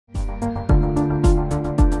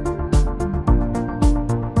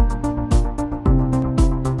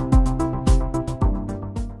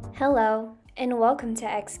welcome to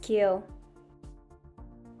XQ.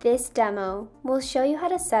 This demo will show you how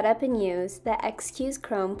to set up and use the XQs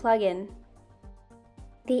Chrome plugin.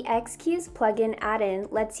 The XQs plugin add-in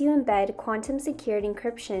lets you embed quantum secured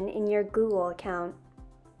encryption in your Google account.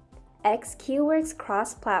 XQ works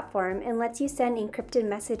cross-platform and lets you send encrypted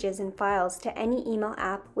messages and files to any email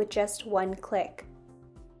app with just one click.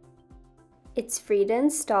 It's free to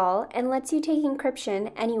install and lets you take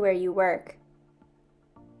encryption anywhere you work.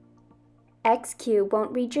 XQ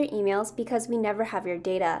won't read your emails because we never have your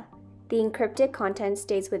data. The encrypted content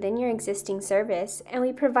stays within your existing service, and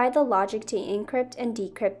we provide the logic to encrypt and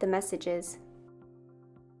decrypt the messages.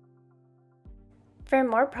 For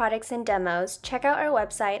more products and demos, check out our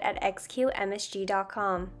website at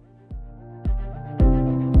xqmsg.com.